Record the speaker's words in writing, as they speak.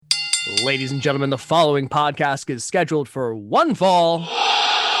Ladies and gentlemen, the following podcast is scheduled for one fall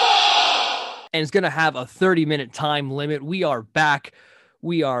and it's going to have a 30-minute time limit. We are back.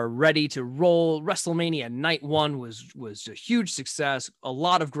 We are ready to roll. WrestleMania Night 1 was a huge success. A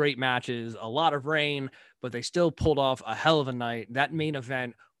lot of great matches, a lot of rain, but they still pulled off a hell of a night. That main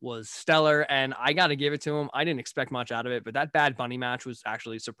event was stellar, and I got to give it to him. I didn't expect much out of it, but that Bad Bunny match was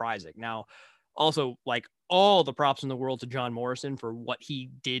actually surprising. Now, also, like, all the props in the world to John Morrison for what he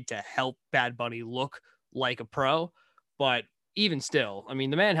did to help Bad Bunny look like a pro. But even still, I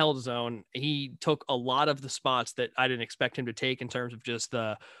mean, the man held his own. He took a lot of the spots that I didn't expect him to take in terms of just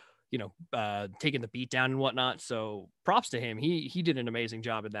the, taking the beat down and whatnot. So props to him. He did an amazing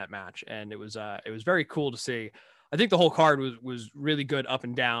job in that match. And it was very cool to see. I think the whole card was really good up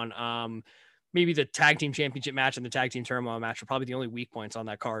and down. Maybe the tag team championship match and the tag team turmoil match are probably the only weak points on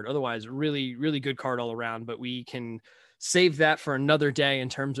that card. Otherwise, really, really good card all around, but we can save that for another day in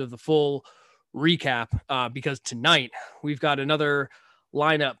terms of the full recap, because tonight we've got another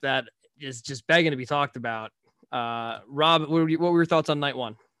lineup that is just begging to be talked about. Rob, what were your thoughts on night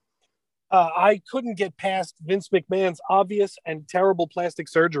one? I couldn't get past Vince McMahon's obvious and terrible plastic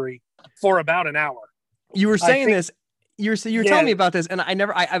surgery for about an hour. You were saying this. You're telling me about this, and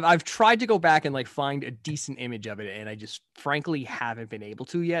I've tried to go back and like find a decent image of it, and I just frankly haven't been able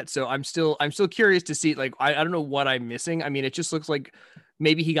to yet. So I'm still curious to see. Like, I don't know what I'm missing. I mean, it just looks like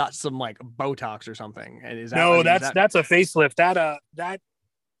maybe he got some like Botox or something. And that's a facelift. That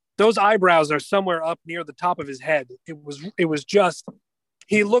those eyebrows are somewhere up near the top of his head. It was just,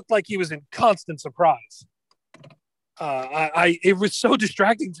 he looked like he was in constant surprise. It was so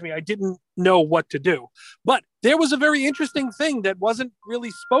distracting to me. I didn't know what to do. But there was a very interesting thing that wasn't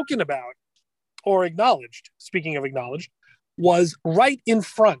really spoken about or acknowledged. Speaking of acknowledged, was right in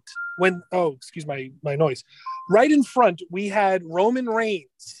front when, excuse my noise. Right in front, we had Roman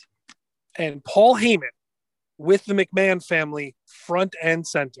Reigns and Paul Heyman with the McMahon family front and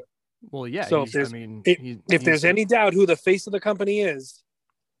center. Well, yeah. So if there's any doubt who the face of the company is,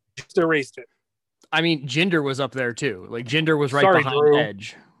 just erased it. I mean, Jinder was up there too. Like, Jinder was right behind Drew.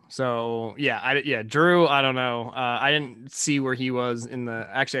 Edge. So yeah, Drew, I don't know. I didn't see where he was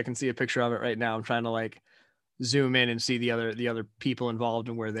actually I can see a picture of it right now. I'm trying to like zoom in and see the other people involved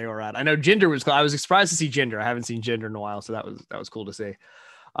and where they were at. I know Jinder I was surprised to see Jinder. I haven't seen Jinder in a while. So that was cool to see.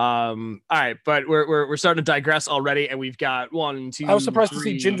 All right, but we're starting to digress already. And we've got 1, 2, I was surprised 3,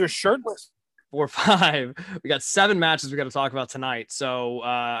 to see Jinder shirtless. 4, 5. We got 7 matches we got to talk about tonight. So,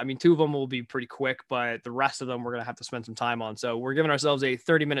 I mean, 2 of them will be pretty quick, but the rest of them we're going to have to spend some time on. So we're giving ourselves a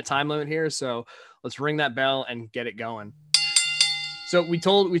 30-minute time limit here. So let's ring that bell and get it going. So we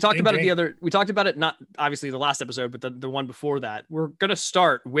talked about it not obviously the last episode, but the one before that. We're going to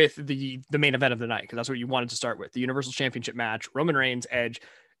start with the main event of the night, because that's what you wanted to start with. The Universal Championship match, Roman Reigns, Edge,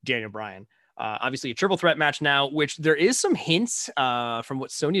 Daniel Bryan. Obviously a triple threat match now, which there is some hints from what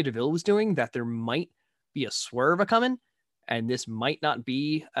Sonya Deville was doing that there might be a swerve coming, and this might not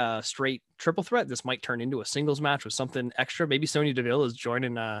be a straight triple threat. This might turn into a singles match with something extra. Maybe Sonya Deville is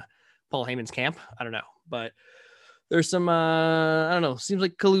joining Paul Heyman's camp. I don't know, but there's some I don't know. Seems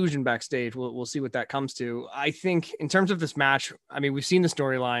like collusion backstage. We'll see what that comes to. I think in terms of this match, I mean, we've seen the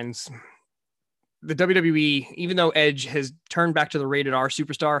storylines. The WWE, even though Edge has turned back to the rated R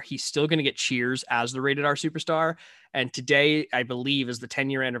superstar, he's still going to get cheers as the rated R superstar. And today, I believe, is the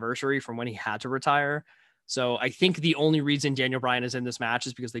 10-year anniversary from when he had to retire. So I think the only reason Daniel Bryan is in this match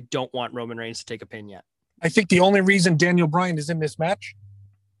is because they don't want Roman Reigns to take a pin yet. I think the only reason Daniel Bryan is in this match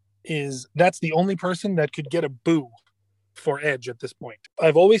is that's the only person that could get a boo for Edge at this point.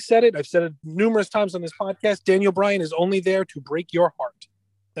 I've always said it. I've said it numerous times on this podcast. Daniel Bryan is only there to break your heart.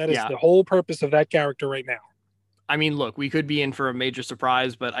 That is the whole purpose of that character right now. I mean, look, we could be in for a major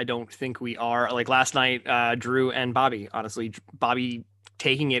surprise, but I don't think we are. Like last night, Drew and Bobby, honestly, Bobby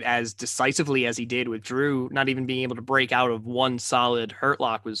taking it as decisively as he did with Drew, not even being able to break out of one solid hurt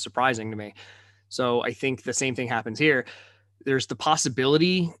lock was surprising to me. So I think the same thing happens here. There's the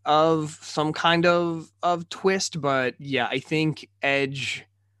possibility of some kind of twist, but yeah, I think Edge...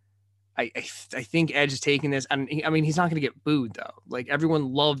 I think Edge is taking this, and I mean, he's not going to get booed though. Like,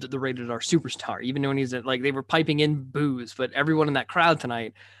 everyone loved the rated R superstar, even when he's like, they were piping in boos, but everyone in that crowd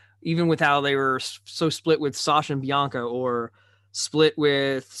tonight, even with how they were so split with Sasha and Bianca or split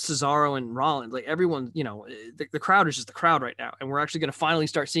with Cesaro and Rollins, like everyone, the crowd is just the crowd right now. And we're actually going to finally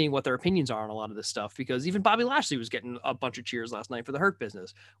start seeing what their opinions are on a lot of this stuff, because even Bobby Lashley was getting a bunch of cheers last night for the Hurt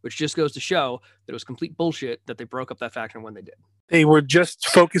Business, which just goes to show that it was complete bullshit that they broke up that faction when they did. They were just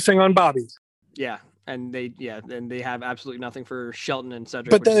focusing on Bobby. Yeah. And they have absolutely nothing for Shelton and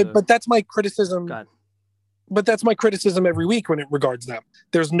Cedric. But that's my criticism. God. But that's my criticism every week when it regards them.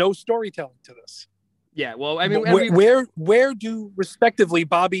 There's no storytelling to this. Yeah, well, I mean, where do respectively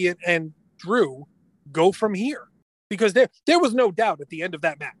Bobby and Drew go from here? Because there was no doubt at the end of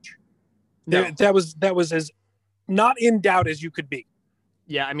that match. No. That was as not in doubt as you could be.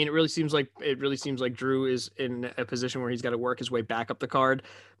 Yeah, I mean, it really seems like Drew is in a position where he's got to work his way back up the card.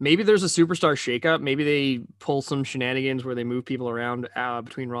 Maybe there's a superstar shakeup. Maybe they pull some shenanigans where they move people around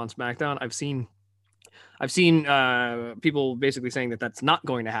between Raw and SmackDown. I've seen people basically saying that that's not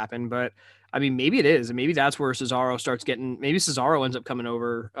going to happen, but I mean, maybe it is, and maybe that's where Cesaro starts getting. Maybe Cesaro ends up coming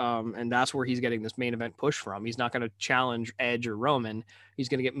over, and that's where he's getting this main event push from. He's not going to challenge Edge or Roman. He's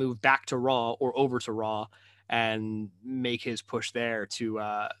going to get moved back to Raw or over to Raw and make his push there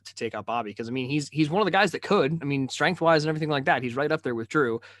to take out Bobby. Because I mean, he's one of the guys that could. I mean, strength wise and everything like that, he's right up there with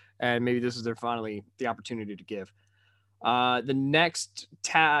Drew, and maybe this is finally the opportunity to give. The next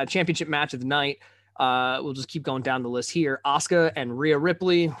championship match of the night. We'll just keep going down the list here. Asuka and Rhea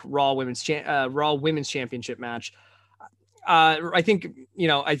Ripley, Raw Women's Championship match. I think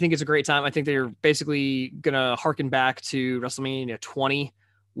it's a great time. I think they're basically gonna harken back to WrestleMania 20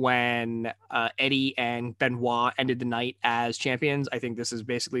 when Eddie and Benoit ended the night as champions. I think this is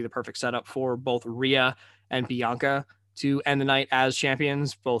basically the perfect setup for both Rhea and Bianca to end the night as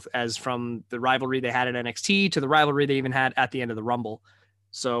champions, both as from the rivalry they had at NXT to the rivalry they even had at the end of the Rumble.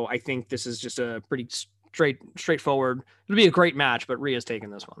 So I think this is just a pretty straightforward. It'll be a great match, but Rhea's taking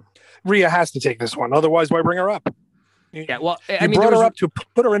this one. Rhea has to take this one. Otherwise, why bring her up? Yeah, well, I mean, brought her up to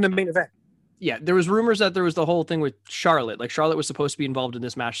put her in the main event. Yeah, there was rumors that there was the whole thing with Charlotte. Like Charlotte was supposed to be involved in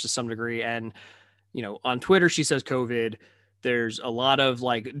this match to some degree. And, on Twitter, she says COVID. There's a lot of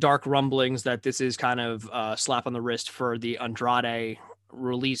like dark rumblings that this is kind of a slap on the wrist for the Andrade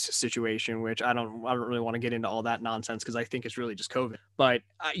release situation, which I don't really want to get into all that nonsense because I think it's really just COVID. But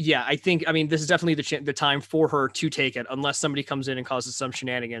I think this is definitely the time for her to take it, unless somebody comes in and causes some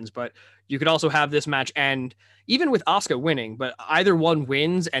shenanigans. But you could also have this match end even with Asuka winning, but either one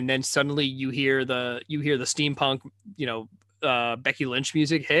wins and then suddenly you hear the steampunk, Becky Lynch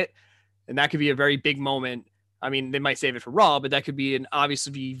music hit, and that could be a very big moment. I mean, they might save it for Raw, but that could be an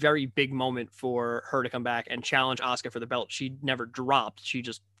obviously very big moment for her to come back and challenge Asuka for the belt she never dropped. She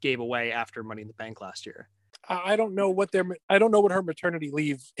just gave away after Money in the Bank last year. I don't know what her maternity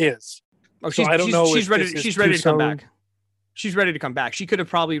leave is. Oh, she's ready to come back. She's ready to come back. She could have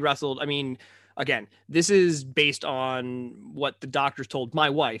probably wrestled. I mean, again, this is based on what the doctors told my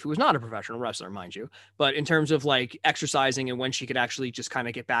wife, who was not a professional wrestler, mind you, but in terms of like exercising and when she could actually just kind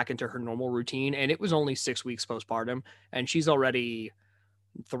of get back into her normal routine. And it was only 6 weeks postpartum, and she's already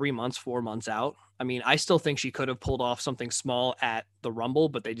 4 months out. I mean, I still think she could have pulled off something small at the Rumble,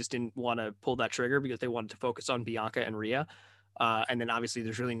 but they just didn't want to pull that trigger because they wanted to focus on Bianca and Rhea. And then obviously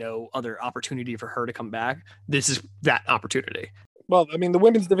there's really no other opportunity for her to come back. This is that opportunity. Well, I mean, the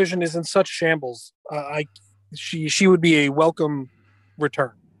women's division is in such shambles. She would be a welcome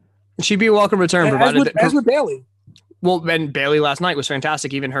return. She'd be a welcome return, as with Bayley. Well, and Bayley last night was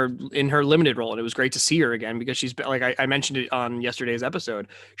fantastic, even in her limited role, and it was great to see her again because she's like I mentioned it on yesterday's episode.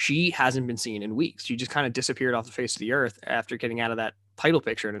 She hasn't been seen in weeks. She just kind of disappeared off the face of the earth after getting out of that title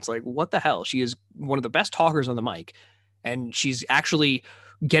picture, and it's like, what the hell? She is one of the best talkers on the mic, and she's actually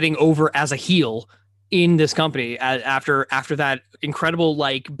getting over as a heel in this company after that incredible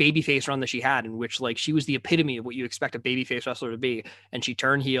like babyface run that she had, in which like she was the epitome of what you expect a babyface wrestler to be, and she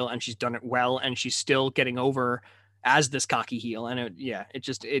turned heel and she's done it well, and she's still getting over as this cocky heel. And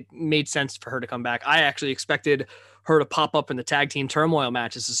it made sense for her to come back. I actually expected her to pop up in the tag team turmoil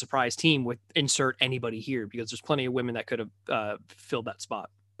match as a surprise team with insert anybody here, because there's plenty of women that could have filled that spot.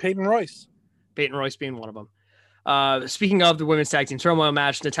 Peyton Royce being one of them. Speaking of the women's tag team turmoil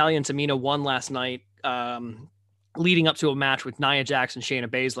match, Natalya and Tamina won last night, leading up to a match with Nia Jax and Shayna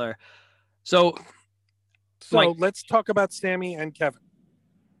Baszler. So Mike, let's talk about Sammy and Kevin.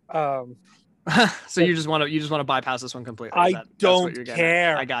 So you just want to bypass this one completely. I don't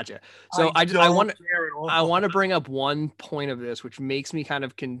care. I got you. So I want to bring up one point of this, which makes me kind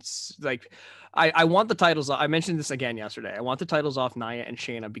of I want the titles. I mentioned this again yesterday. I want the titles off Nia and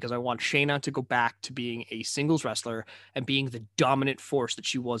Shayna because I want Shayna to go back to being a singles wrestler and being the dominant force that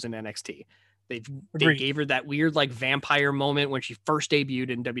she was in NXT. They gave her that weird like vampire moment when she first debuted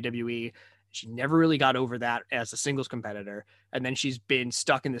in WWE. She never really got over that as a singles competitor, and then she's been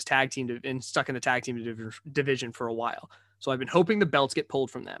stuck in the tag team division for a while. So I've been hoping the belts get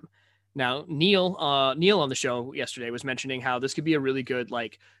pulled from them. Now, Neil on the show yesterday was mentioning how this could be a really good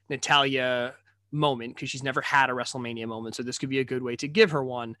like Natalya moment because she's never had a WrestleMania moment, so this could be a good way to give her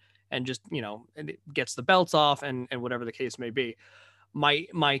one and just and it gets the belts off and whatever the case may be.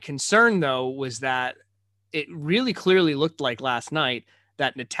 My concern though was that it really clearly looked like last night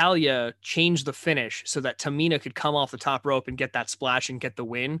that Natalya changed the finish so that Tamina could come off the top rope and get that splash and get the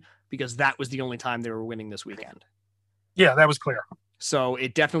win, because that was the only time they were winning this weekend. Yeah, that was clear. So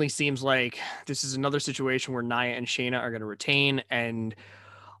it definitely seems like this is another situation where Nia and Shayna are going to retain. And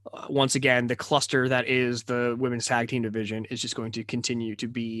once again, the cluster that is the women's tag team division is just going to continue to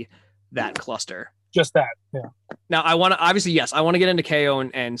be that cluster. Just that. Yeah. Now, I want to obviously, yes, I want to get into KO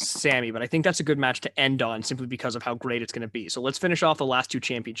and Sammy, but I think that's a good match to end on simply because of how great it's going to be. So let's finish off the last two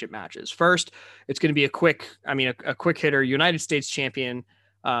championship matches. First, it's going to be a quick hitter. United States champion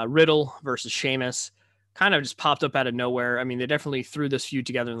Riddle versus Sheamus. Kind of just popped up out of nowhere. I mean, they definitely threw this feud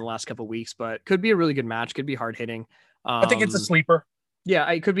together in the last couple of weeks, but could be a really good match. Could be hard hitting. I think it's a sleeper. Yeah,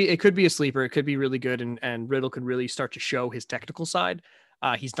 it could be a sleeper. It could be really good, and Riddle could really start to show his technical side.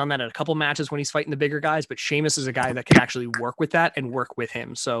 He's done that at a couple matches when he's fighting the bigger guys, but Sheamus is a guy that can actually work with that and work with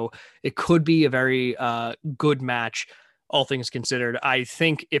him. So it could be a very good match, all things considered. I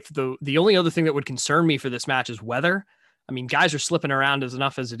think if the only other thing that would concern me for this match is weather. I mean, guys are slipping around as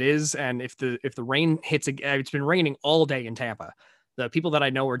enough as it is, and if the rain hits, it's been raining all day in Tampa. The people that I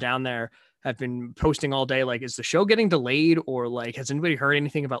know are down there have been posting all day, like, is the show getting delayed, or like, has anybody heard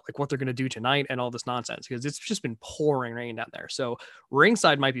anything about like what they're going to do tonight and all this nonsense? Because it's just been pouring rain down there. So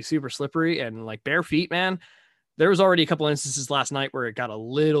ringside might be super slippery and like bare feet, man. There was already a couple instances last night where it got a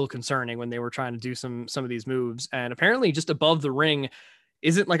little concerning when they were trying to do some of these moves. And apparently just above the ring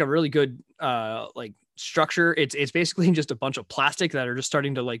isn't like a really good like structure. It's basically just a bunch of plastic that are just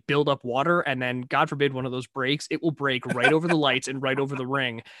starting to like build up water, and then God forbid one of those breaks, it will break right over the lights and right over the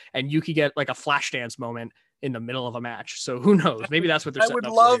ring, and you could get like a flash dance moment in the middle of a match. So who knows? Maybe that's what they're setting up. I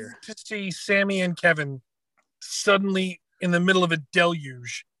would love to see Sammy and Kevin suddenly in the middle of a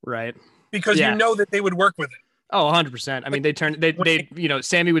deluge, right? Because you know that they would work with it. Oh, 100%. I mean, they you know,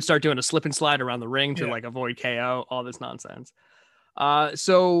 Sammy would start doing a slip and slide around the ring to like avoid KO, all this nonsense.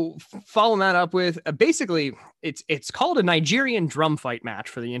 So following that up with basically it's called a Nigerian drum fight match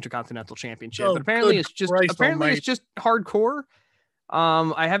for the Intercontinental Championship, but apparently it's just hardcore.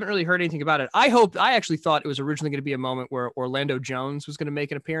 I haven't really heard anything about it. I actually thought it was originally going to be a moment where Orlando Jones was going to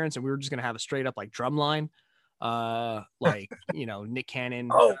make an appearance and we were just going to have a straight up like drum line. Like, you know, Nick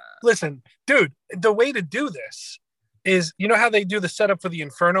Cannon. Listen, dude, the way to do this is, you know how they do the setup for the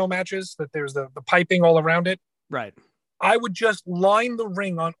Inferno matches, that there's the piping all around it? Right. I would just line the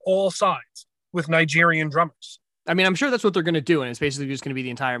ring on all sides with Nigerian drummers. I mean, I'm sure that's what they're going to do, and it's basically just going to be the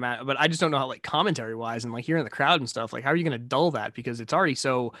entire match. But I just don't know how, like, commentary-wise and, like, hearing the crowd and stuff, like, how are you going to dull that? Because it's already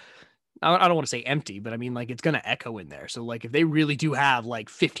so, I don't want to say empty, but I mean, like, it's going to echo in there. So, like, if they really do have, like,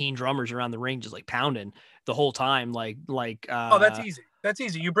 15 drummers around the ring just, like, pounding the whole time, oh, that's easy. That's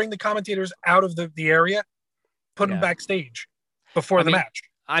easy. You bring the commentators out of the area, put them backstage before the match.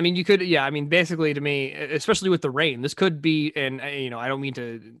 I mean, you could, I mean, basically to me, especially with the rain, this could be, and you know, I don't mean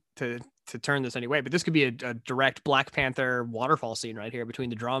to turn this anyway, but this could be a direct Black Panther waterfall scene right here between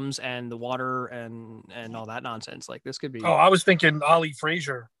the drums and the water and all that nonsense. Like this could be. Oh, I was thinking Ali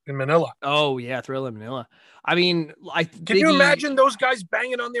Frazier in Manila. Oh yeah, Thrill in Manila. I mean, can you imagine those guys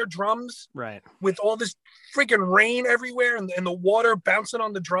banging on their drums, right, with all this freaking rain everywhere and the water bouncing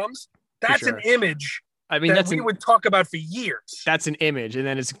on the drums? That's an image. I mean, we would talk about for years. That's an image. And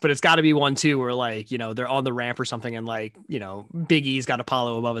then it's got to be one too, where like, you know, they're on the ramp or something. And like, you know, Big E's got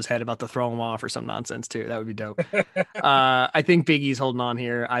Apollo above his head about to throw him off or some nonsense too. That would be dope. I think Big E's holding on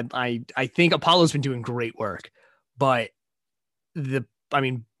here. I think Apollo's been doing great work, but Big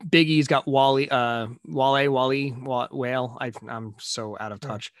E's got Wale. I'm so out of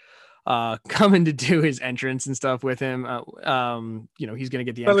touch. Coming to do his entrance and stuff with him. You know, he's going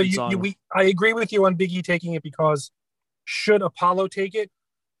to get the entrance song. I agree with you on Big E taking it, because should Apollo take it,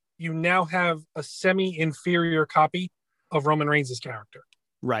 you now have a semi-inferior copy of Roman Reigns' character.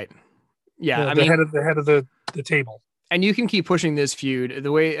 Right. Yeah. The head of the table. And you can keep pushing this feud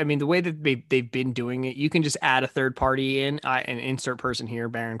the way that they've been doing it. You can just add a third party in and insert person here,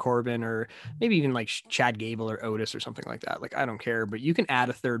 Baron Corbin, or maybe even like Chad Gable or Otis or something like that. Like, I don't care, but you can add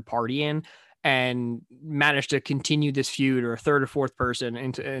a third party in and manage to continue this feud, or a third or fourth person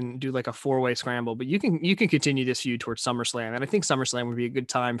and do like a 4-way scramble. But you can continue this feud towards SummerSlam. And I think SummerSlam would be a good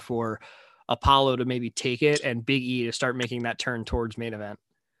time for Apollo to maybe take it and Big E to start making that turn towards main event.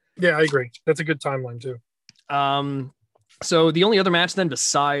 Yeah, I agree. That's a good timeline too. So the only other match then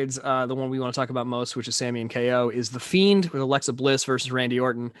besides the one we want to talk about most, which is Sammy and KO, is The Fiend with Alexa Bliss versus Randy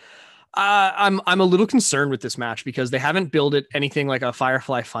Orton. I'm a little concerned with this match because they haven't built it anything like a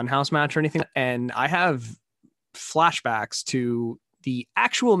Firefly Funhouse match or anything. And I have flashbacks to the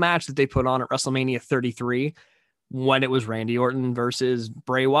actual match that they put on at WrestleMania 33 when it was Randy Orton versus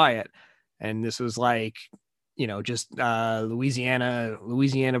Bray Wyatt. and this was like, just Louisiana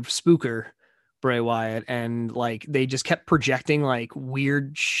spooker Bray Wyatt, and like they just kept projecting like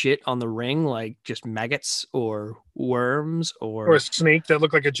weird shit on the ring, like just maggots or worms or a snake that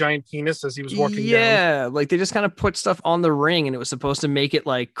looked like a giant penis as he was walking down. Yeah, like they just kind of put stuff on the ring, and it was supposed to make it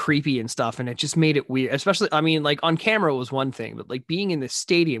like creepy and stuff, and it just made it weird. Especially, I mean, like on camera was one thing, but like being in the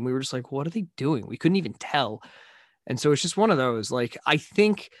stadium, we were just like, what are they doing? We couldn't even tell. And so it's just one of those. Like, I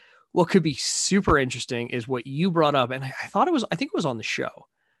think what could be super interesting is what you brought up, and I think it was on the show.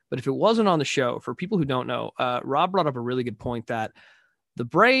 But if it wasn't on the show, for people who don't know, Rob brought up a really good point that the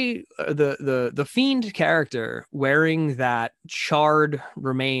the Fiend character wearing that charred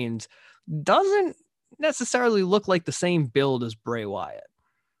remains doesn't necessarily look like the same build as Bray Wyatt,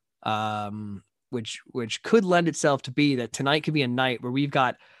 which could lend itself to be that tonight could be a night where we've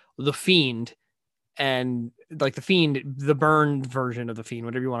got the Fiend and like the Fiend, the burned version of the Fiend,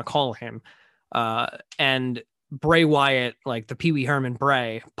 whatever you want to call him, and Bray Wyatt, like the Pee Wee Herman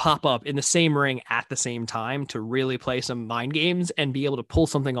Bray, pop up in the same ring at the same time to really play some mind games and be able to pull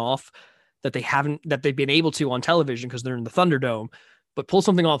something off that they've been able to on television because they're in the Thunderdome, but pull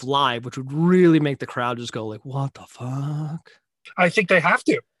something off live, which would really make the crowd just go like, what the fuck? I think they have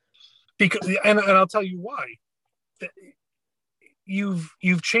to, because, and I'll tell you why.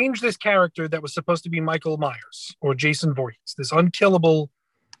 You've changed this character that was supposed to be Michael Myers or Jason Voorhees, this unkillable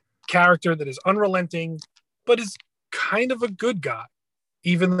character that is unrelenting, but is kind of a good guy,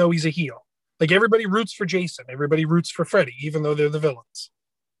 even though he's a heel. Like everybody roots for Jason, everybody roots for Freddy, even though they're the villains.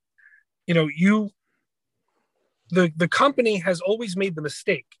 The company has always made the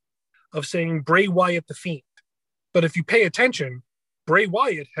mistake of saying Bray Wyatt the Fiend. But if you pay attention, Bray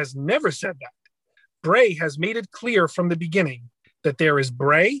Wyatt has never said that. Bray has made it clear from the beginning that there is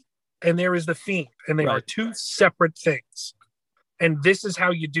Bray and there is the Fiend, and they are two separate things. And this is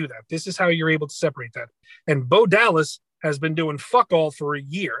how you do that. This is how you're able to separate that. And Bo Dallas has been doing fuck all for a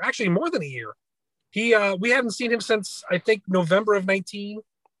year, actually more than a year. We haven't seen him since, I think, November of 19.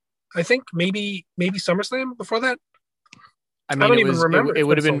 I think maybe SummerSlam before that. I mean, I don't even remember. It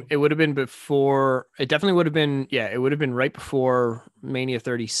would have been before. It definitely would have been. Yeah, it would have been right before Mania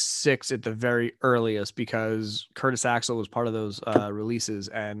 36 at the very earliest, because Curtis Axel was part of those releases,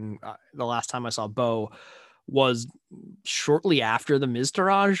 and the last time I saw Bo was shortly after the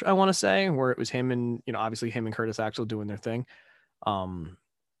Miztourage, I want to say, where it was him and obviously him and Curtis Axel doing their thing.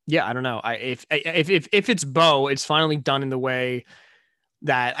 Yeah, I don't know. If it's Bo, it's finally done in the way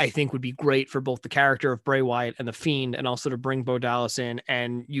that I think would be great for both the character of Bray Wyatt and the Fiend, and also to bring Bo Dallas in,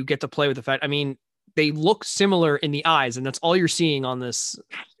 and you get to play with the fact. I mean, they look similar in the eyes, and that's all you're seeing on this,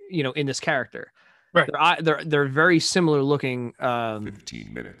 in this character. Right. They're very similar looking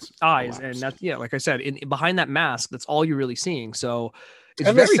 15 minutes eyes, and that's like I said, behind that mask, that's all you're really seeing. So it's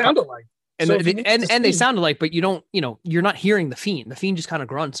and they sound alike. And they sound alike, but you don't, you're not hearing the Fiend. The Fiend just kind of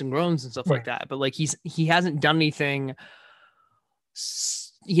grunts and groans and stuff like that. But like he hasn't done anything.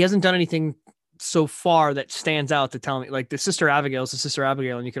 He hasn't done anything so far that stands out to tell me, like, the Sister Abigail is the Sister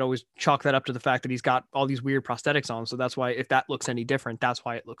Abigail, and you could always chalk that up to the fact that he's got all these weird prosthetics on. So that's why, if that looks any different, that's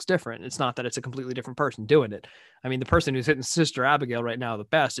why it looks different. It's not that it's a completely different person doing it. I mean, the person who's hitting Sister Abigail right now the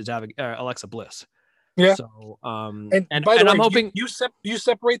best is Alexa Bliss. Yeah. So, and by the way, I'm hoping you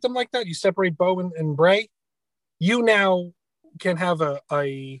separate them like that. You separate Bo and Bray. You now can have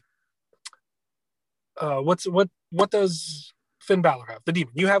what does Finn Balor have? The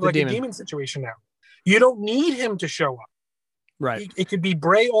demon. You have like a demon situation now. You don't need him to show up. Right. It could be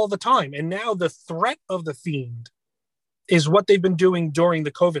Bray all the time. And now the threat of the Fiend is what they've been doing during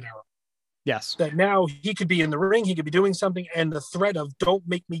the COVID era. Yes. That now he could be in the ring, he could be doing something, and the threat of don't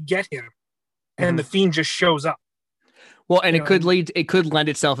make me get him. And the Fiend just shows up. Well, and it could lend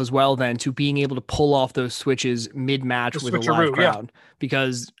itself as well then to being able to pull off those switches mid-match with a live crowd. Yeah.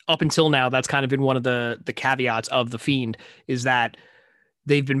 Because up until now, that's kind of been one of the caveats of the Fiend, is that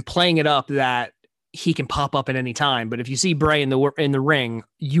they've been playing it up that he can pop up at any time. But if you see Bray in the ring,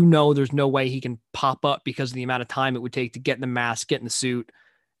 there's no way he can pop up because of the amount of time it would take to get in the mask, get in the suit,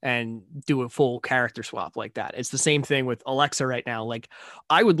 and do a full character swap like that. It's the same thing with Alexa right now. Like,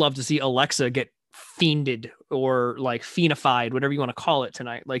 I would love to see Alexa get fiended or like fiendified, whatever you want to call it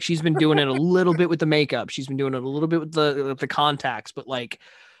tonight. Like, she's been doing it a little bit with the makeup. She's been doing it a little bit with the contacts, but like,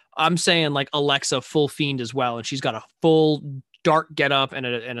 I'm saying like Alexa full fiend as well. And she's got a full dark get up and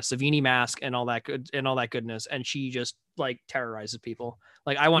a Savini mask and all that goodness. And she just like terrorizes people.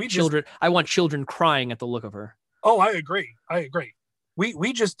 Like, I want children crying at the look of her. Oh, I agree.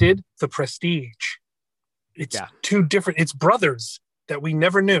 We just did The Prestige. It's two different, it's brothers that we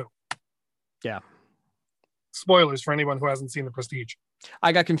never knew. Yeah. Spoilers for anyone who hasn't seen The Prestige.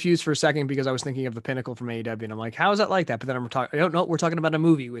 I got confused for a second because I was thinking of the Pinnacle from AEW, and I'm like, how is that like that? But then I'm talking. I don't know. We're talking about a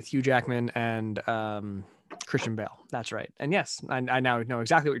movie with Hugh Jackman and Christian Bale. That's right. And yes, I now know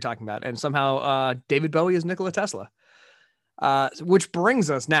exactly what you're talking about. And somehow David Bowie is Nikola Tesla. Which brings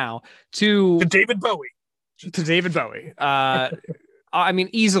us now to David Bowie. To David Bowie. I mean,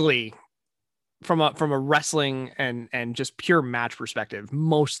 easily from a wrestling and just pure match perspective,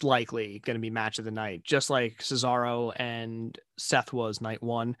 most likely going to be match of the night, just like Cesaro and Seth was night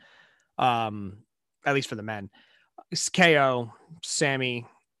one, at least for the men. KO, Sami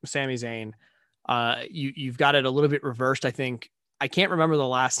Zayn. You've got it a little bit reversed, I think. I can't remember the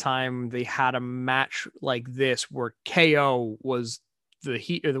last time they had a match like this where KO was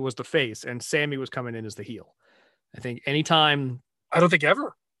the face and Sami was coming in as the heel. I think anytime. I don't think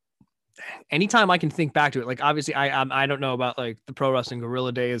ever. Anytime I can think back to it, like obviously I don't know about like the Pro Wrestling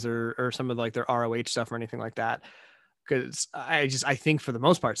Guerrilla days or some of like their ROH stuff or anything like that, because I think for the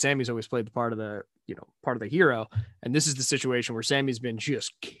most part Sammy's always played the part of the hero, and this is the situation where Sammy's been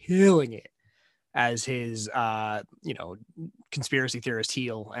just killing it as his conspiracy theorist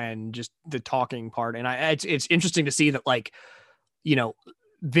heel and just the talking part, and it's interesting to see that, like,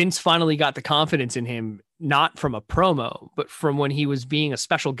 Vince finally got the confidence in him, not from a promo, but from when he was being a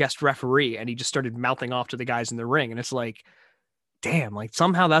special guest referee and he just started mouthing off to the guys in the ring. And it's like, damn, like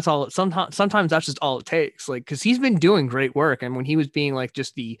somehow that's all, sometimes that's just all it takes. Like, cause he's been doing great work. And when he was being like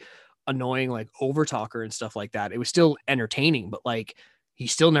just the annoying, like over talker and stuff like that, it was still entertaining, but like, he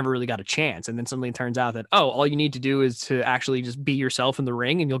still never really got a chance. And then suddenly it turns out that, all you need to do is to actually just be yourself in the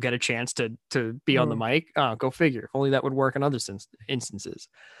ring and you'll get a chance to be on the mic. Go figure. If only that would work in other instances.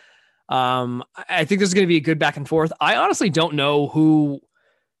 I think this is going to be a good back and forth. I honestly don't know who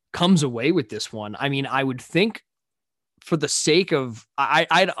comes away with this one. I mean, I would think for the sake of,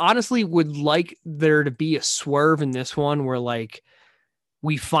 I'd honestly would like there to be a swerve in this one where like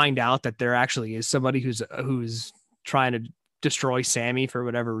we find out that there actually is somebody who's trying to destroy Sami for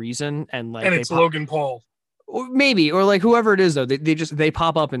whatever reason, and like, and it's Logan Paul, maybe, or like whoever it is though, they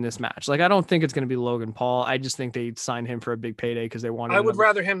pop up in this match. Like, I don't think it's going to be Logan Paul. I just think they signed him for a big payday because they wanted. I would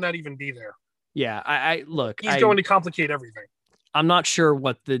rather him not even be there. Yeah, I look. He's going to complicate everything. I'm not sure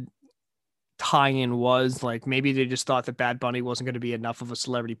what the tie-in was. Like, maybe they just thought that Bad Bunny wasn't going to be enough of a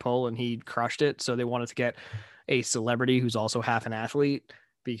celebrity pull, and he crushed it. So they wanted to get a celebrity who's also half an athlete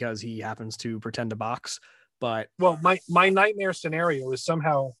because he happens to pretend to box. But well, my nightmare scenario is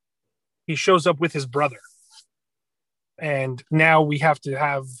somehow he shows up with his brother, and now we have to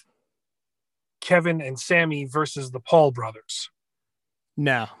have Kevin and Sami versus the Paul brothers.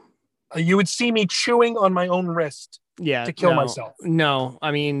 No, you would see me chewing on my own wrist. Yeah, to kill myself. No,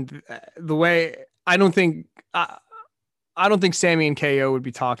 I mean, the way I don't think Sami and KO would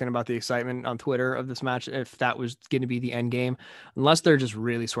be talking about the excitement on Twitter of this match if that was going to be the end game, unless they're just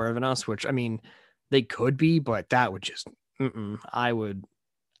really swerving us. Which, I mean, they could be, but that would just, I would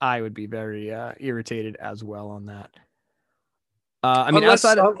be very irritated as well on that. I mean, unless,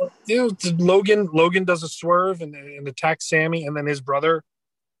 Logan does a swerve and attacks Sami, and then his brother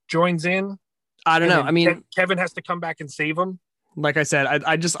joins in. I don't know. I mean, Kevin has to come back and save him. Like I said,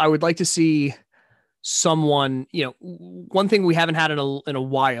 I would like to see someone. One thing we haven't had in a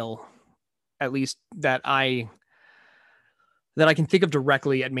while, at least that I can think of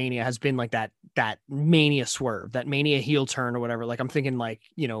directly at Mania, has been like that Mania swerve, that Mania heel turn or whatever. Like, I'm thinking like,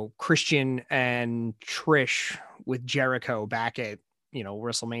 Christian and Trish with Jericho back at,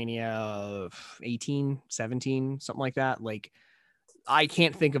 WrestleMania 18, 17, something like that. Like, I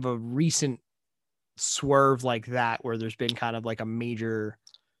can't think of a recent swerve like that where there's been kind of like a major.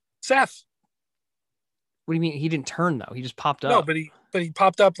 Seth. What do you mean? He didn't turn though. He just popped up. No, but he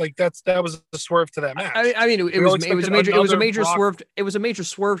popped up. Like, that was a swerve to that match. I mean, it was a major swerve. It was a major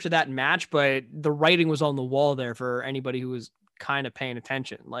swerve to that match, but the writing was on the wall there for anybody who was kind of paying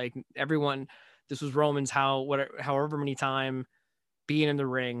attention. Like, everyone, this was Roman's however many time being in the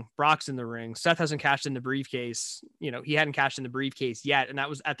ring. Brock's in the ring. Seth hasn't cashed in the briefcase. He hadn't cashed in the briefcase yet, and that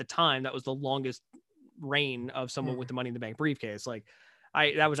was at the time that was the longest reign of someone with the Money in the Bank briefcase. Like,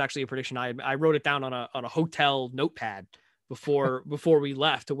 that was actually a prediction. I wrote it down on a hotel notepad before we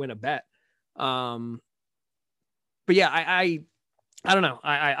left to win a bet. But yeah, I don't know.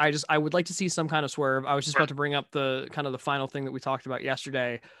 I would like to see some kind of swerve. I was just about to bring up the kind of the final thing that we talked about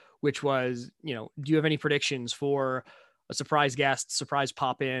yesterday, which was, do you have any predictions for a surprise guest, surprise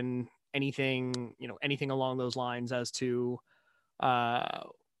pop in, anything along those lines as to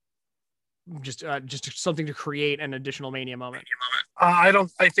just something to create an additional Mania moment? I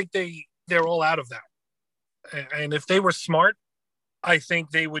think they're all out of that. And if they were smart, I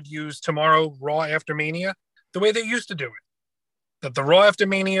think they would use tomorrow Raw after Mania the way they used to do it. that the Raw after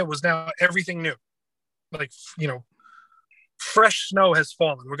Mania was now everything new. Like, fresh snow has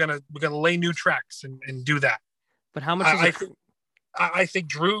fallen. We're gonna lay new tracks and do that. But how much is it? I think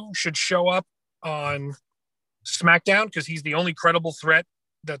Drew should show up on SmackDown because he's the only credible threat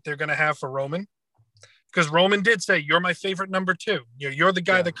that they're gonna have for Roman. Because Roman did say, "You're my favorite number 2. You're the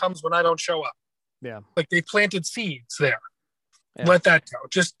guy that comes when I don't show up." Yeah, like they planted seeds there. Yeah. Let that go.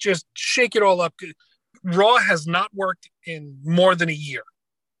 Just shake it all up. Raw has not worked in more than a year.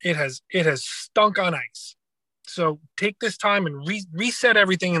 It has stunk on ice. So take this time and reset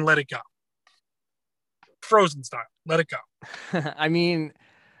everything and let it go. Frozen style. Let it go. I mean,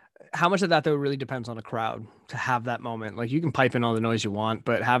 how much of that though really depends on a crowd to have that moment. Like you can pipe in all the noise you want,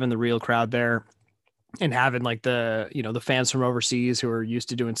 but having the real crowd there and having like the fans from overseas who are used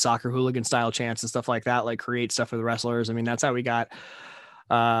to doing soccer hooligan style chants and stuff like that, like create stuff for the wrestlers. I mean, that's how we got,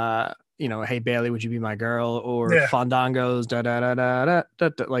 hey Bailey, would you be my girl? Or Fandangos, da da da da da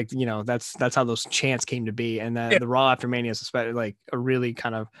da. Like, that's how those chants came to be. And the Raw after Mania is like a really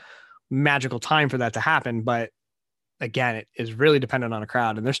kind of magical time for that to happen. But again, it is really dependent on a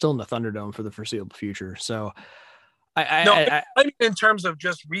crowd, and they're still in the Thunderdome for the foreseeable future. So, I mean, in terms of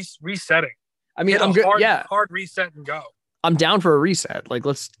just resetting. I mean, I'm good. Hard reset and go. I'm down for a reset. Like,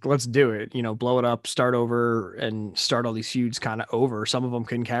 let's do it. Blow it up, start over, and start all these feuds kind of over. Some of them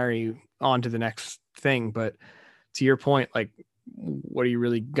can carry on to the next thing, but to your point, like, what are you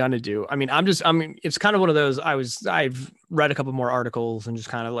really gonna do? I mean, it's kind of one of those. I've read a couple more articles and just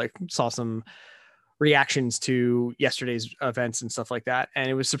kind of like saw some reactions to yesterday's events and stuff like that, and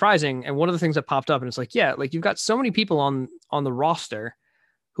it was surprising. And one of the things that popped up, and it's like, like you've got so many people on the roster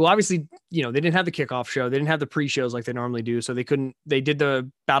who obviously, they didn't have the kickoff show. They didn't have the pre-shows like they normally do. So they did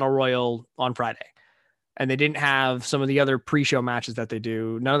the Battle Royal on Friday, and they didn't have some of the other pre-show matches that they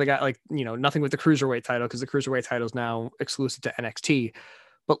do. None of the guys, nothing with the Cruiserweight title, because the Cruiserweight title is now exclusive to NXT.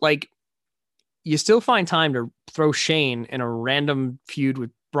 But like, you still find time to throw Shane in a random feud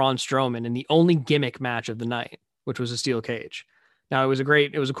with Braun Strowman in the only gimmick match of the night, which was a steel cage. Now, it was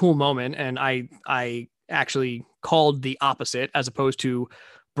a cool moment. And I actually called the opposite, as opposed to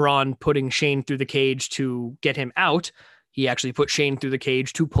Braun putting Shane through the cage to get him out. He actually put Shane through the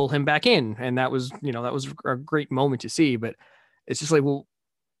cage to pull him back in. And that was a great moment to see. But it's just like, well,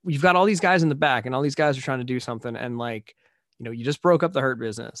 you've got all these guys in the back, and all these guys are trying to do something. And like, you just broke up the Hurt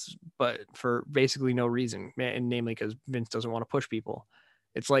Business, but for basically no reason, and namely because Vince doesn't want to push people.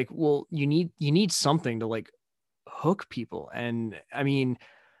 It's like, well, you need something to like hook people. And I mean,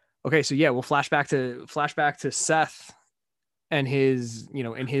 okay, so we'll flashback to Seth and his,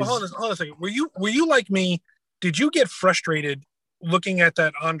 Hold on a second. Were you like me? Did you get frustrated looking at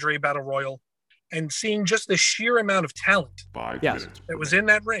that Andre Battle Royal and seeing just the sheer amount of talent that was in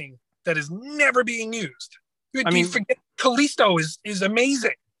that ring that is never being used? You forget Kalisto is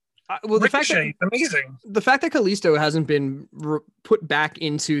amazing. Well, amazing. The fact that Kalisto hasn't been put back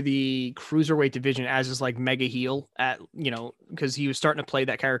into the cruiserweight division as his like mega heel because he was starting to play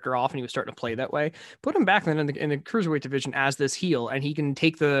that character off and he was starting to play that way. Put him back then in the cruiserweight division as this heel, and he can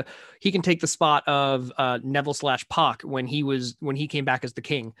take the spot of Neville / Pac when he came back as the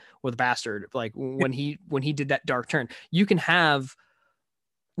King or the Bastard. Like when he did that dark turn, you can have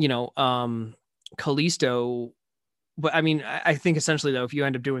Kalisto. But I mean, I think essentially though, if you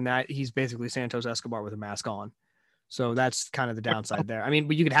end up doing that, he's basically Santos Escobar with a mask on. So that's kind of the downside there. I mean,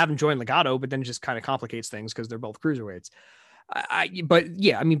 but you could have him join Legado, but then it just kind of complicates things because they're both cruiserweights.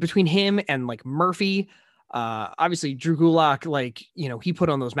 Between him and like Murphy, obviously Drew Gulak, like, he put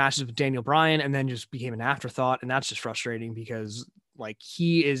on those matches with Daniel Bryan and then just became an afterthought. And that's just frustrating because like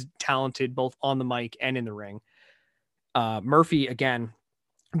he is talented both on the mic and in the ring. Murphy, again,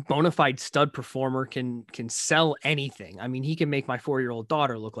 bona fide stud performer, can sell anything. I mean, he can make my 4-year-old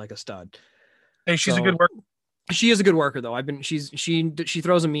daughter look like a stud. Hey, she's a good worker. She is a good worker though. She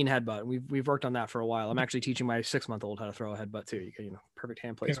throws a mean headbutt. We've worked on that for a while. I'm actually teaching my 6-month-old how to throw a headbutt too. You can, perfect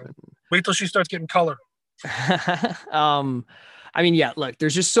hand placement. Wait till she starts getting color. I mean, look,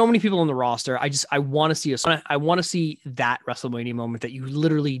 there's just so many people on the roster. I want to see I want to see that WrestleMania moment that you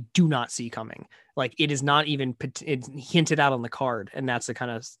literally do not see coming. Like it is not even it's hinted out on the card. And that's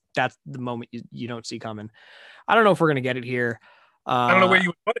the moment you don't see coming. I don't know if we're going to get it here. I don't know where you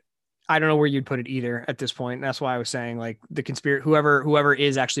would put it. I don't know where you'd put it either at this point. That's why I was saying like the whoever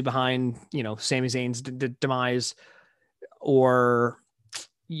is actually behind, Sami Zayn's demise, or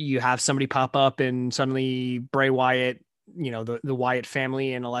you have somebody pop up and suddenly Bray Wyatt, the Wyatt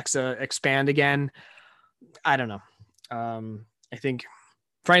family and Alexa expand again. I don't know. I think,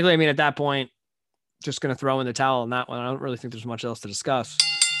 frankly, I mean, at that point, just going to throw in the towel on that one. I don't really think there's much else to discuss.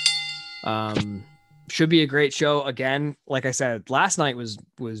 Should be a great show. Again, like I said, last night was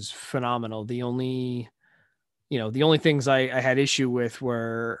phenomenal. The only things I had issue with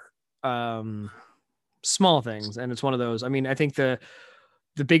were small things, and it's one of those. I mean, I think the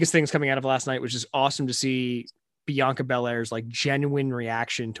biggest things coming out of last night was just awesome to see Bianca Belair's like genuine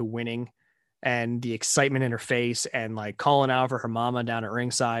reaction to winning and the excitement in her face and like calling out for her mama down at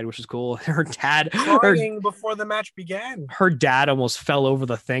ringside, which is cool. Her dad crying before the match began. Her dad almost fell over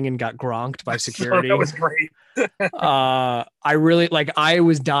the thing and got gronked by security. That was great. I really I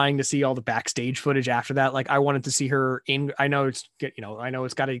was dying to see all the backstage footage after that. Like I wanted to see her in, I know it's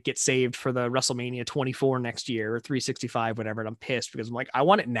got to get saved for the WrestleMania 24 next year or 365, whatever. And I'm pissed because I'm like, I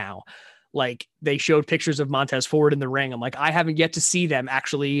want it now. Like they showed pictures of Montez Ford in the ring. I'm like, I haven't yet to see them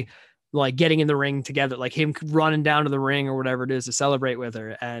actually like getting in the ring together, like him running down to the ring or whatever it is to celebrate with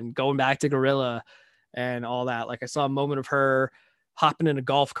her and going back to Gorilla and all that. Like I saw a moment of her hopping in a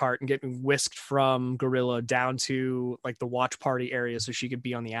golf cart and getting whisked from Gorilla down to like the watch party area so she could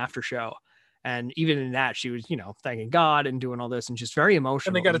be on the after show. And even in that, she was, thanking God and doing all this and just very emotional.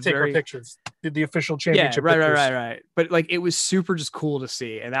 And they got to take her pictures. Did the official championship. Yeah, right. But like, it was super just cool to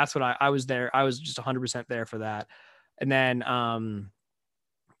see. And that's what I was there. I was just 100% there for that. And then,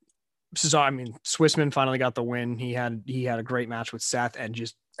 so I mean, Swissman finally got the win. He had a great match with Seth and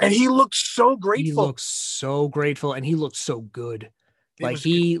he looked so grateful. He looked so grateful and he looked so good. That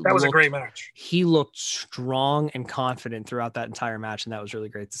was a great match. He looked strong and confident throughout that entire match, and that was really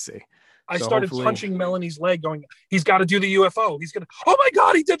great to see. I started punching Melanie's leg, going, "He's got to do the UFO. He's gonna! Oh my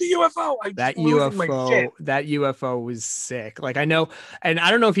God, he did the UFO!" That UFO was sick. Like I know, and I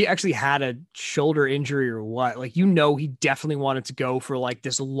don't know if he actually had a shoulder injury or what. Like he definitely wanted to go for like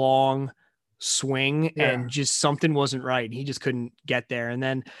this long swing, and just something wasn't right. He just couldn't get there. And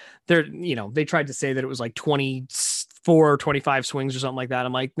then they tried to say that it was like 24 or 25 swings or something like that.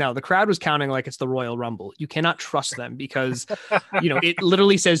 I'm like, no, the crowd was counting like it's the Royal Rumble. You cannot trust them because it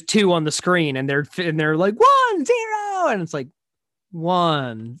literally says 2 on the screen and they're like 1-0 and it's like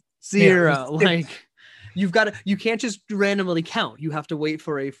 1-0. Like you can't just randomly count. You have to wait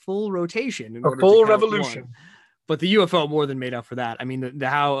for a full rotation, a full revolution. But the UFO more than made up for that. I mean,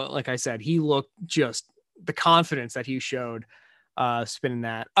 how, like I said, he looked just the confidence that he showed spinning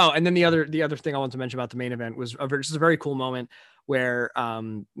that. Oh, and then the other thing I want to mention about the main event was just a very cool moment where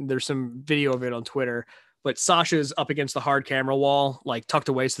there's some video of it on Twitter, but Sasha's up against the hard camera wall, like tucked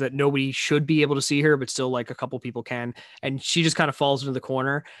away so that nobody should be able to see her, but still like a couple people can. And she just kind of falls into the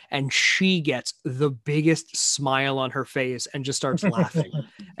corner and she gets the biggest smile on her face and just starts laughing.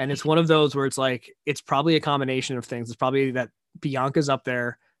 And it's one of those where it's like, it's probably a combination of things. It's probably that Bianca's up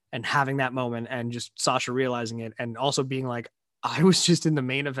there and having that moment and just Sasha realizing it. And also being like, I was just in the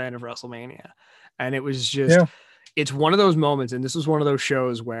main event of WrestleMania. And it was just, It's one of those moments. And this was one of those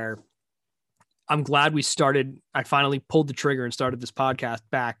shows where I'm glad I finally pulled the trigger and started this podcast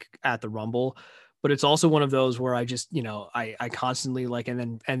back at the Rumble, but it's also one of those where I just, I constantly like,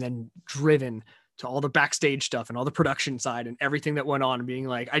 and then driven to all the backstage stuff and all the production side and everything that went on and being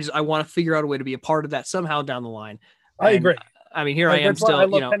like, I want to figure out a way to be a part of that somehow down the line. I agree. I mean, I am still, I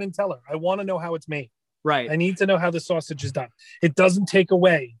love Penn and Teller. I want to know how it's made. Right. I need to know how the sausage is done. It doesn't take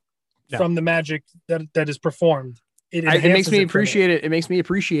away from the magic that is performed. It makes me appreciate it. It makes me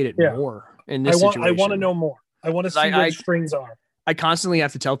appreciate it more in this situation. I want to know more. I want to see where the strings are. I constantly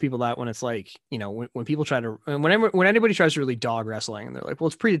have to tell people that when it's like, when people try to, when anybody tries to really dog wrestling and they're like, well,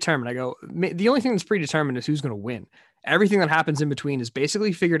 it's predetermined. I go, the only thing that's predetermined is who's going to win. Everything that happens in between is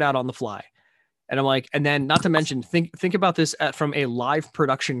basically figured out on the fly. And I'm like, and then not to mention, think about this from a live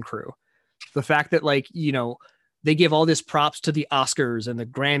production crew. The fact that they give all this props to the Oscars and the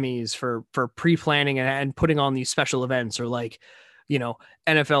Grammys for pre-planning and putting on these special events or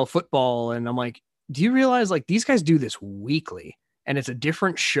NFL football. And I'm like, do you realize these guys do this weekly and it's a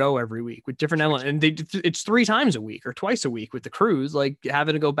different show every week with different elements. And it's 3 times a week or twice a week with the crews,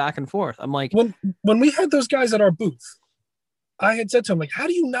 having to go back and forth. I'm like, when we had those guys at our booth, I had said to them, how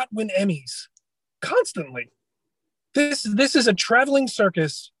do you not win Emmys constantly? This is a traveling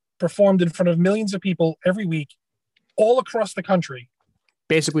circus performed in front of millions of people every week, all across the country.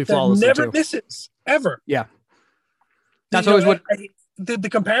 Basically flawlessly. Never misses, ever. Yeah. That's always what... The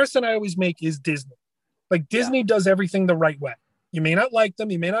comparison I always make is Disney. Disney does everything the right way. You may not like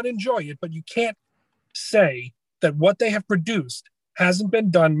them, you may not enjoy it, but you can't say that what they have produced hasn't been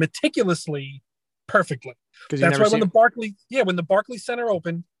done meticulously, perfectly. That's why when the Barclays Center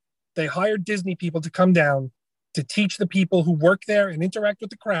opened, they hired Disney people to come down to teach the people who work there and interact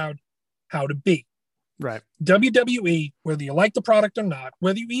with the crowd how to be. Right. WWE, whether you like the product or not,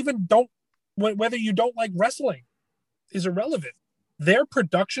 whether you don't like wrestling, is irrelevant. Their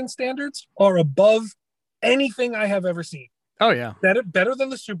production standards are above anything I have ever seen. Oh yeah. Better than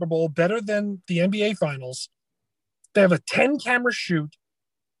the Super Bowl, better than the NBA Finals. They have a 10 camera shoot,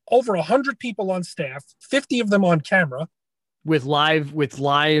 over 100 people on staff, 50 of them on camera. With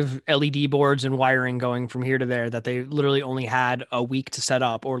live LED boards and wiring going from here to there that they literally only had a week to set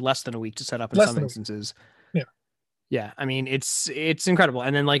up, or less than a week to set up in some instances. Yeah. Yeah. I mean, it's incredible.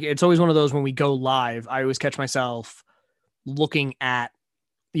 And then like, it's always one of those when we go live, I always catch myself looking at,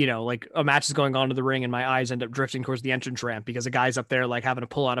 you know, like a match is going on to the ring and my eyes end up drifting towards the entrance ramp because a guy's up there like having to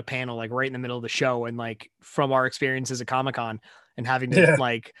pull out a panel like right in the middle of the show. And like from our experiences at Comic-Con and having to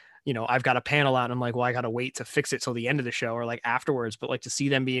like, you know, I've got a panel out and I'm like, well, I got to wait to fix it till the end of the show or like afterwards. But like to see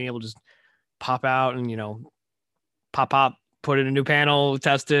them being able to just pop out and, you know, pop, put in a new panel,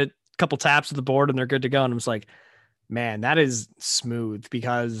 test it, couple taps of the board and they're good to go. And I'm just like, man, that is smooth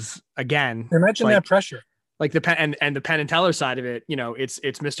because again, imagine like, that pressure. Like the pen and the Penn and Teller side of it, you know, it's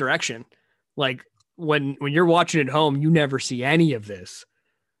misdirection. Like when you're watching at home, you never see any of this.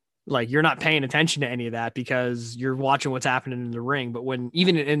 Like you're not paying attention to any of that because you're watching what's happening in the ring. But when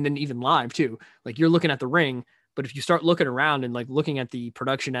even live too, like you're looking at the ring, but if you start looking around and like looking at the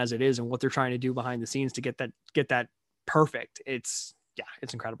production as it is and what they're trying to do behind the scenes to get that perfect, it's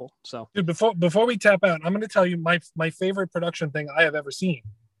incredible. So dude, before we tap out, I'm going to tell you my favorite production thing I have ever seen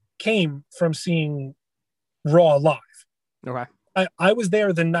came from seeing Raw live. Okay. I was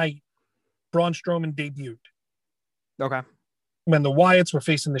there the night Braun Strowman debuted. Okay. When the Wyatts were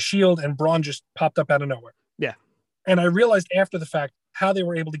facing the Shield and Braun just popped up out of nowhere. Yeah. And I realized after the fact how they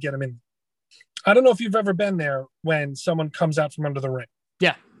were able to get him in. I don't know if you've ever been there when someone comes out from under the ring.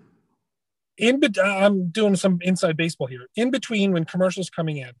 Yeah. I'm doing some inside baseball here. In between when commercials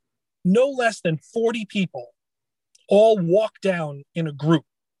coming in, no less than 40 people all walk down in a group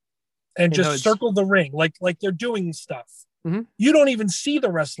and just circle the ring like they're doing stuff. Mm-hmm. You don't even see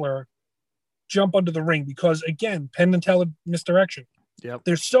the wrestler jump under the ring because, again, Penn and Teller misdirection. Yep.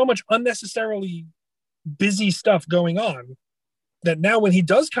 There's so much unnecessarily busy stuff going on that now when he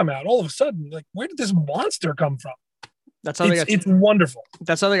does come out, all of a sudden, like, where did this monster come from? That's how it's wonderful.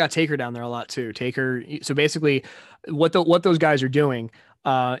 That's how they got Taker down there a lot too. Taker. So basically, what those guys are doing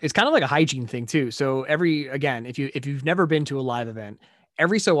is kind of like a hygiene thing too. So if you've never been to a live event,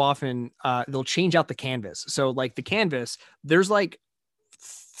 every so often they'll change out the canvas. So like the canvas, there's like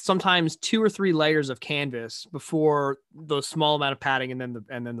sometimes 2 or 3 layers of canvas before the small amount of padding and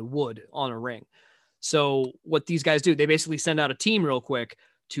then the wood on a ring. So what these guys do, they basically send out a team real quick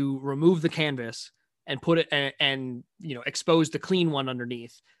to remove the canvas and put it and you know, expose the clean one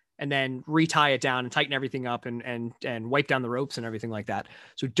underneath and then retie it down and tighten everything up and wipe down the ropes and everything like that.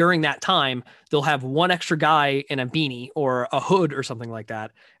 So during that time, they'll have one extra guy in a beanie or a hood or something like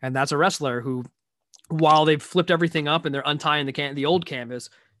that. And that's a wrestler who, while they've flipped everything up and they're untying the old canvas,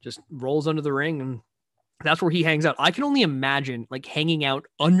 just rolls under the ring. And that's where he hangs out. I can only imagine like hanging out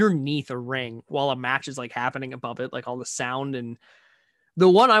underneath a ring while a match is like happening above it, like all the sound. And the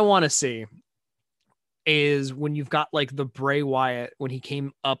one I want to see is when you've got like the Bray Wyatt, when he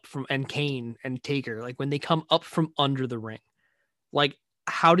came up from, and Kane and Taker, like when they come up from under the ring, like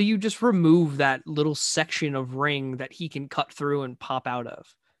how do you just remove that little section of ring that he can cut through and pop out of?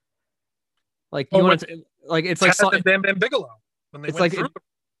 Like you want to, like, it's like Bam Bam Bigelow when they it's went like, through.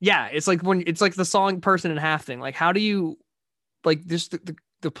 Yeah. It's like when it's like the sawing person in half thing. Like, how do you like just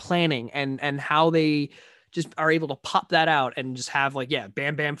the planning and how they just are able to pop that out and just have like, yeah,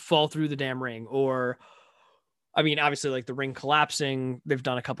 Bam Bam fall through the damn ring. Or, I mean, obviously like the ring collapsing, they've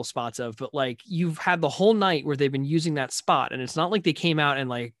done a couple spots of, but like you've had the whole night where they've been using that spot. And it's not like they came out and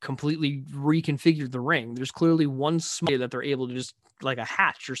like completely reconfigured the ring. There's clearly one spot that they're able to just like a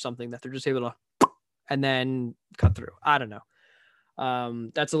hatch or something that they're just able to and then cut through. I don't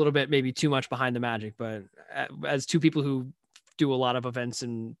know. That's a little bit maybe too much behind the magic, but as two people who do a lot of events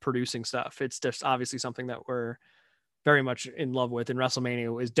and producing stuff, it's just obviously something that we're very much in love with, and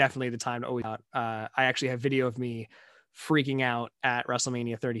WrestleMania is definitely the time to always out. I actually have video of me freaking out at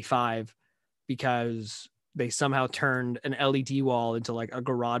WrestleMania 35 because they somehow turned an LED wall into like a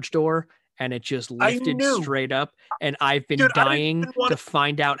garage door and it just lifted straight up. And I've been dying to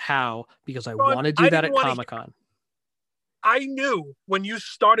find out how, because I want to do that at Comic-Con. I knew when you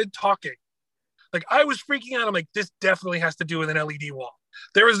started talking, like I was freaking out. I'm like, this definitely has to do with an LED wall.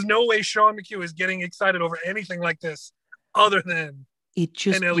 There is no way Sean McHugh is getting excited over anything like this other than it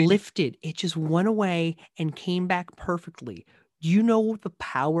just lifted. It just went away and came back perfectly. Do you know the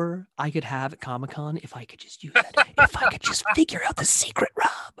power I could have at Comic-Con if I could just use it? If I could just figure out the secret,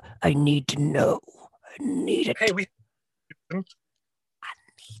 Rob. I need to know. I need it. Hey, I need it.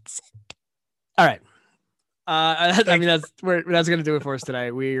 All right. I mean, that's going to do it for us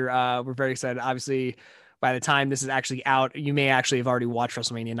today. We're very excited. Obviously, by the time this is actually out, you may actually have already watched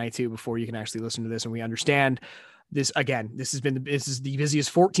WrestleMania Night 2 before you can actually listen to this. And we understand this again. This is the busiest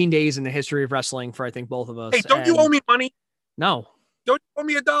 14 days in the history of wrestling for I think both of us. Hey, don't you owe me money? No, don't you owe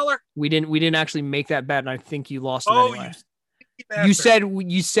me $1? We didn't actually make that bet, and I think you lost it anyway. You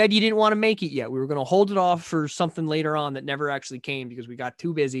said you didn't want to make it yet. We were going to hold it off for something later on that never actually came because we got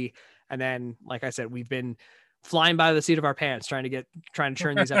too busy. And then, like I said, we've been flying by the seat of our pants trying to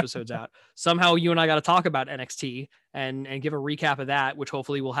churn these episodes out. Somehow you and I got to talk about NXT and give a recap of that, which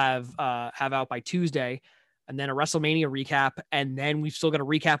hopefully we'll have out by Tuesday, and then a WrestleMania recap. And then we've still got to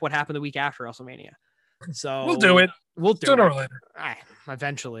recap what happened the week after WrestleMania. So we'll do it. We'll do sooner it. or later.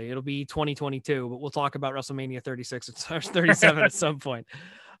 Eventually it'll be 2022, but we'll talk about WrestleMania 36 or 37 at some point.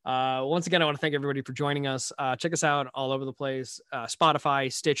 Once again, I want to thank everybody for joining us. Check us out all over the place.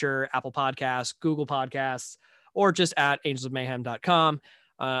 Spotify, Stitcher, Apple Podcasts, Google Podcasts, or just at angelsofmayhem.com.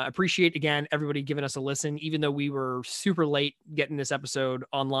 Appreciate again, everybody giving us a listen, even though we were super late getting this episode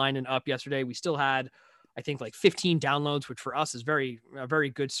online and up yesterday. We still had, I think, like 15 downloads, which for us is a very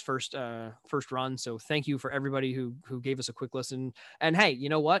good first run. So thank you for everybody who gave us a quick listen. And hey, you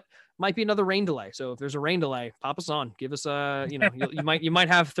know what? Might be another rain delay. So if there's a rain delay, pop us on. Give us you might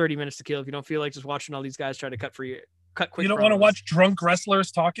have 30 minutes to kill if you don't feel like just watching all these guys try to cut quick. You don't want to watch drunk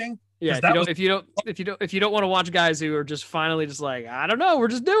wrestlers talking? Yeah, if you don't want to watch guys who are just finally just like, I don't know, we're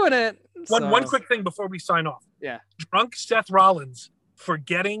just doing it. One quick thing before we sign off. Yeah. Drunk Seth Rollins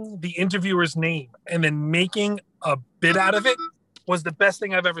forgetting the interviewer's name and then making a bit out of it was the best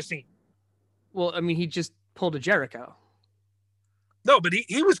thing I've ever seen. Well, I mean, he just pulled a Jericho. No, but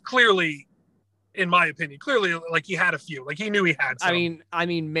he was clearly, in my opinion, like he had a few, like he knew he had some. I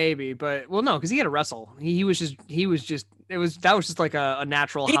mean, maybe, but well, no, because he had to wrestle. That was just like a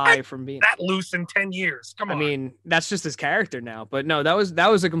natural high from being that loose in 10 years. Come on. I mean, that's just his character now, but no, that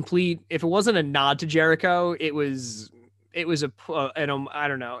was a complete, if it wasn't a nod to Jericho, it was I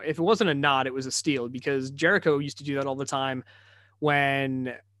don't know, if it wasn't a nod, it was a steal, because Jericho used to do that all the time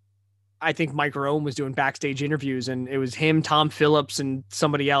when I think Mike Rome was doing backstage interviews, and it was him, Tom Phillips, and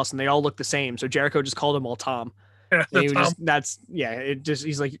somebody else, and they all looked the same. So Jericho just called them all Tom. He's like,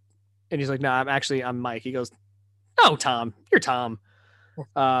 no, I'm Mike. He goes, no, Tom, you're Tom.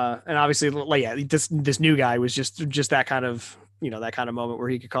 And obviously, like, yeah, this new guy was just that kind of, that kind of moment where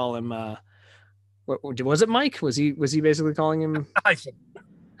he could call him, what was it, Mike? Was he basically calling him hyphen?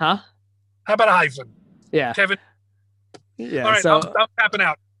 Huh? How about a hyphen? Yeah, Kevin. Yeah. All right, so I'm tapping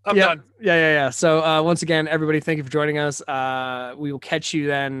out. I'm done. Yeah. So once again, everybody, thank you for joining us. We will catch you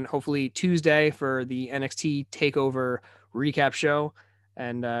then hopefully Tuesday for the NXT TakeOver recap show.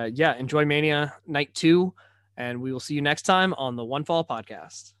 And enjoy Mania Night 2. And we will see you next time on the One Fall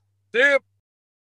Podcast. See you.